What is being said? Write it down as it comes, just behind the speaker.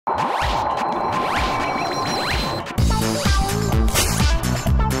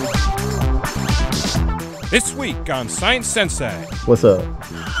This week on Science Sensei. What's up?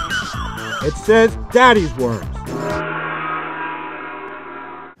 It says daddy's worms.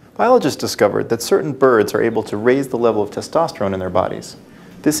 Biologists discovered that certain birds are able to raise the level of testosterone in their bodies.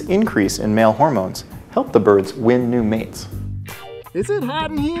 This increase in male hormones helped the birds win new mates. Is it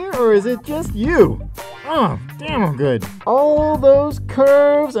hot in here, or is it just you? Oh, damn, I'm good. All those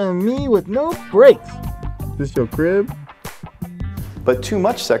curves and me with no brakes. This your crib? But too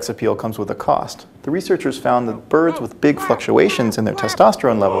much sex appeal comes with a cost. The researchers found that birds with big fluctuations in their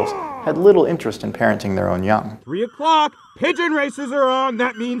testosterone levels had little interest in parenting their own young. 3 o'clock, pigeon races are on.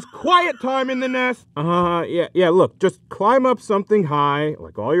 That means quiet time in the nest. Yeah, look, just climb up something high,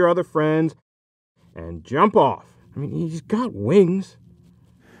 like all your other friends, and jump off. I mean, he's got wings.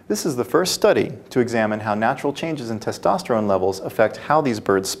 This is the first study to examine how natural changes in testosterone levels affect how these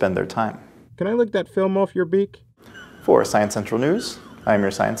birds spend their time. Can I lick that film off your beak? For Science Central News, I'm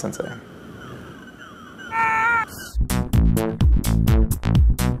your Science Sensei.